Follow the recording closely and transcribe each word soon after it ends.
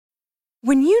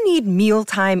When you need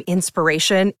mealtime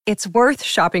inspiration, it's worth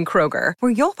shopping Kroger,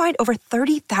 where you'll find over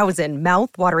 30,000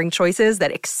 mouth-watering choices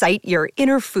that excite your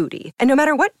inner foodie. And no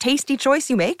matter what tasty choice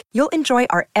you make, you'll enjoy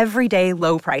our everyday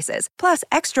low prices, plus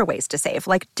extra ways to save,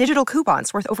 like digital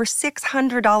coupons worth over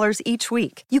 $600 each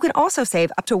week. You can also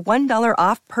save up to $1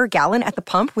 off per gallon at the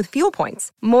pump with fuel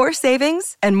points. More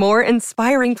savings and more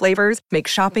inspiring flavors make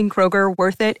shopping Kroger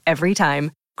worth it every time.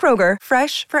 Kroger,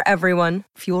 fresh for everyone.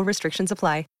 Fuel restrictions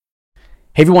apply.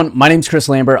 Hey everyone, my name's Chris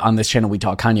Lambert. On this channel, we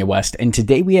talk Kanye West, and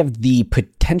today we have the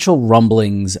potential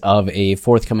rumblings of a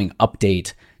forthcoming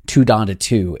update to Donda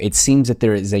 2. It seems that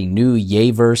there is a new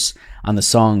Ye verse on the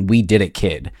song We Did It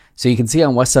Kid. So you can see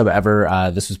on West Sub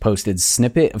Ever, this was posted,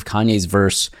 snippet of Kanye's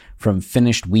verse from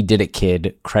finished We Did It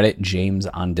Kid, credit James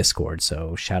on Discord.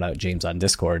 So shout out James on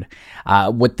Discord.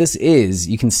 What this is,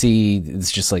 you can see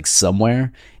it's just like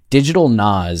somewhere. Digital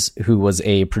Nas, who was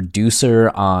a producer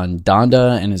on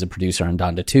Donda and is a producer on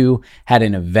Donda 2, had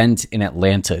an event in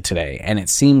Atlanta today. And it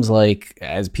seems like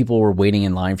as people were waiting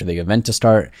in line for the event to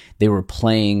start, they were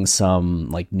playing some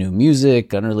like new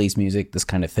music, unreleased music, this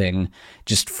kind of thing,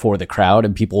 just for the crowd.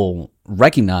 And people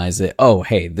recognize that, oh,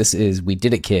 hey, this is We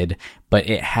Did It Kid, but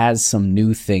it has some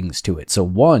new things to it. So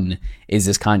one is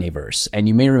this Kanye verse. And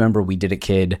you may remember We Did It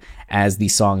Kid as the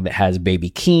song that has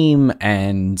Baby Keem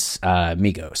and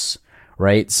Migos,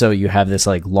 right? So you have this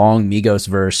like long Migos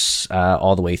verse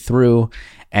all the way through,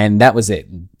 and that was it.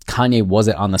 Kanye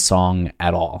wasn't on the song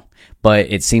at all, but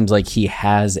it seems like he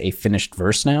has a finished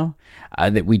verse now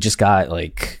that we just got.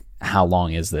 Like, how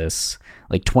long is this?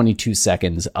 Like 22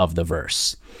 seconds of the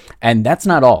verse. And that's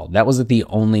not all. That wasn't the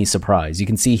only surprise. You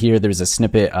can see here there's a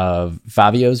snippet of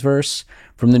Fabio's verse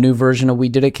from the new version of We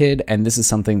Did It Kid, and this is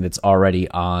something that's already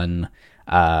on,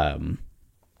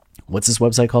 what's this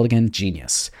website called again?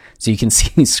 Genius. So you can see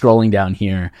scrolling down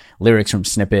here, lyrics from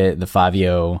snippet, the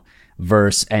Fabio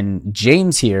verse, and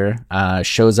James here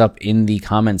shows up in the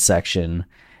comments section.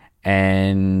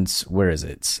 And where is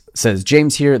it? It says,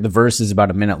 James here, the verse is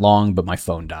about a minute long, but my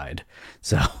phone died.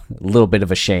 So a little bit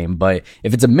of a shame, but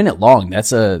if it's a minute long,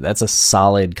 that's a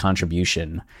solid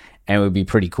contribution, and it would be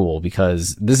pretty cool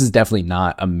because this is definitely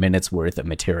not a minute's worth of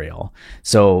material.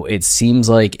 So it seems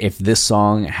like if this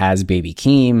song has Baby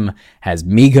Keem, has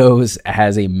Migos,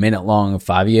 has a minute long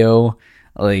Fabio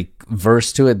like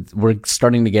verse to it, we're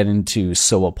starting to get into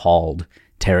So Appalled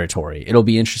territory. It'll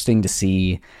be interesting to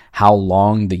see how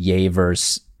long the Ye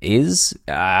verse is.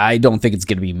 I don't think it's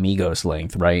going to be Migos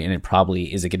length, right? And it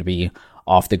probably isn't going to be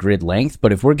off the grid length.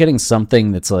 But if we're getting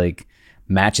something that's like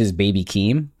matches Baby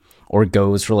Keem or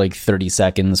goes for like 30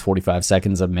 seconds, 45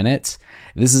 seconds, a minute,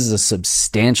 this is a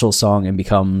substantial song and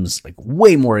becomes like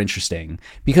way more interesting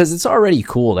because it's already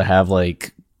cool to have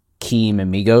like Keem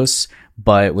and Migos,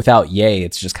 but without Ye,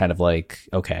 it's just kind of like,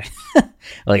 okay.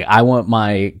 Like, I want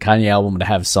my Kanye album to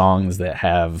have songs that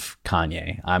have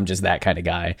Kanye. I'm just that kind of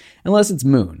guy. Unless it's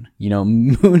Moon. You know,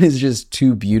 Moon is just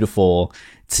too beautiful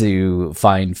to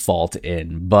find fault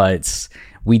in. But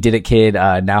We Did It Kid,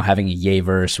 now having a Ye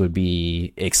verse would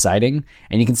be exciting.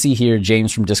 And you can see here,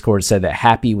 James from Discord said that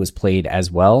Happy was played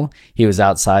as well. He was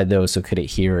outside, though, so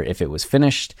couldn't hear if it was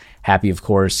finished. Happy, of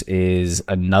course, is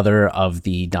another of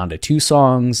the Donda 2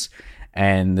 songs.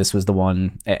 And this was the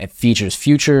one, it features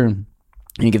Future.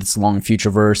 You get this long Future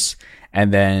verse,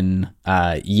 and then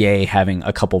Ye having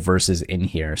a couple verses in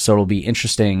here. So it'll be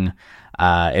interesting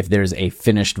if there's a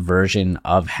finished version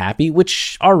of Happy,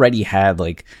 which already had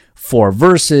like 4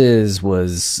 verses,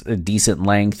 was a decent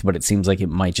length, but it seems like it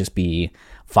might just be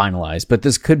finalized. But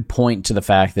this could point to the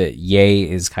fact that Ye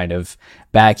is kind of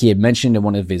back. He had mentioned in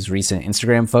one of his recent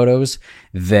Instagram photos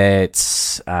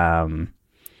that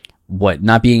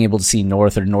not being able to see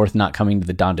North, or North not coming to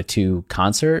the Donda 2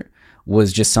 concert,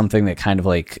 was just something that kind of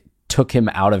like took him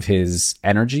out of his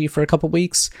energy for a couple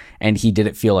weeks, and he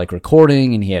didn't feel like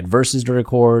recording, and he had verses to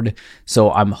record.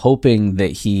 So I'm hoping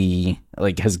that he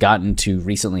like has gotten to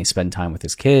recently spend time with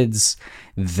his kids,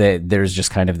 that there's just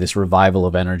kind of this revival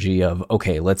of energy of,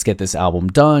 okay, let's get this album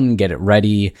done, get it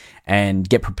ready, and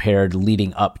get prepared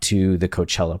leading up to the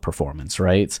Coachella performance,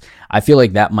 right? I feel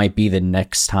like that might be the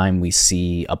next time we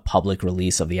see a public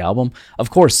release of the album. Of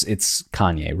course, it's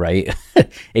Kanye, right?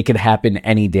 It could happen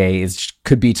any day. It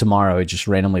could be tomorrow. It just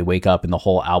randomly wake up and the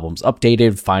whole album's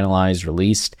updated, finalized,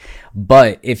 released.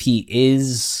 But if he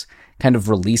is kind of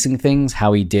releasing things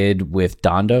how he did with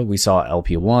Donda, we saw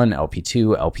LP1,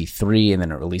 LP2, LP3, and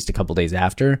then it released a couple days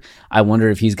after. I wonder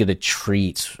if he's going to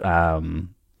treat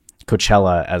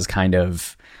Coachella as kind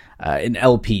of an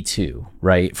LP2,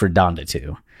 right, for Donda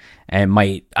 2. And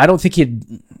I don't think he'd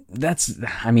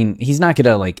he's not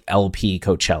gonna like LP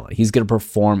Coachella. He's gonna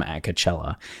perform at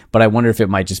Coachella. But I wonder if it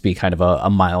might just be kind of a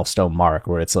milestone mark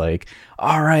where it's like,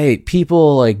 all right,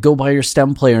 people, like, go buy your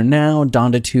STEM player now.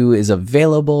 Donda 2 is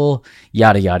available.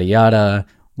 Yada yada yada.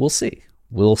 We'll see.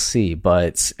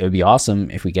 But it would be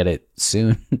awesome if we get it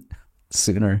soon.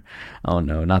 Sooner. Oh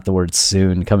no, not the word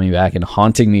soon coming back and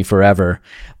haunting me forever.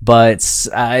 But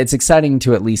it's exciting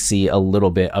to at least see a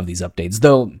little bit of these updates.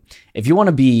 Though, if you want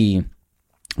to be,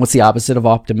 what's the opposite of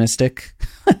optimistic?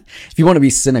 If you want to be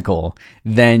cynical,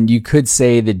 then you could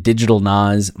say that Digital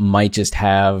Nas might just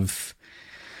have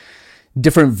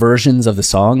different versions of the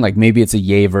song. Like maybe it's a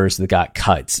Ye verse that got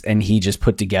cut and he just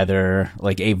put together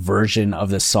like a version of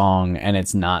the song, and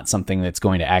it's not something that's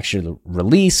going to actually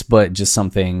release, but just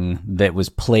something that was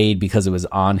played because it was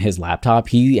on his laptop.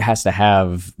 He has to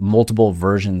have multiple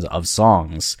versions of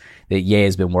songs that Ye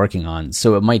has been working on.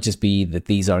 So it might just be that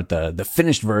these aren't the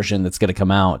finished version that's going to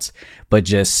come out, but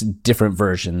just different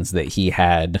versions that he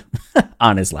had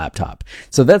on his laptop.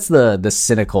 So that's the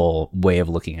cynical way of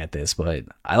looking at this, but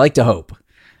I like to hope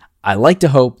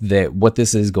that what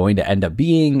this is going to end up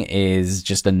being is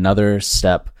just another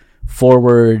step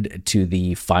forward to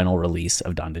the final release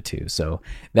of Donda 2. So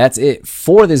that's it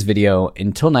for this video.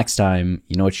 Until next time,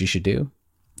 you know what you should do?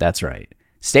 That's right.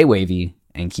 Stay wavy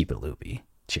and keep it loopy.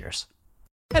 Cheers.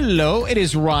 Hello, it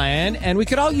is Ryan, and we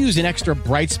could all use an extra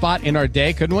bright spot in our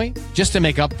day, couldn't we? Just to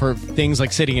make up for things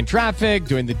like sitting in traffic,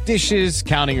 doing the dishes,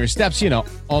 counting your steps,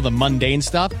 all the mundane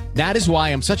stuff. That is why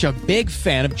I'm such a big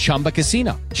fan of Chumba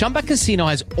Casino. Chumba Casino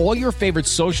has all your favorite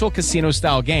social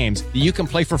casino-style games that you can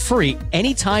play for free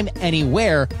anytime,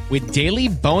 anywhere with daily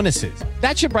bonuses.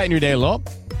 That should brighten your day a little.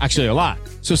 Actually, a lot.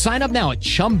 So sign up now at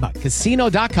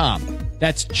ChumbaCasino.com.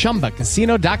 That's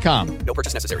ChumbaCasino.com. No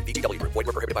purchase necessary. VGW Group. Void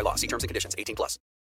where prohibited by law. See terms and conditions. 18+.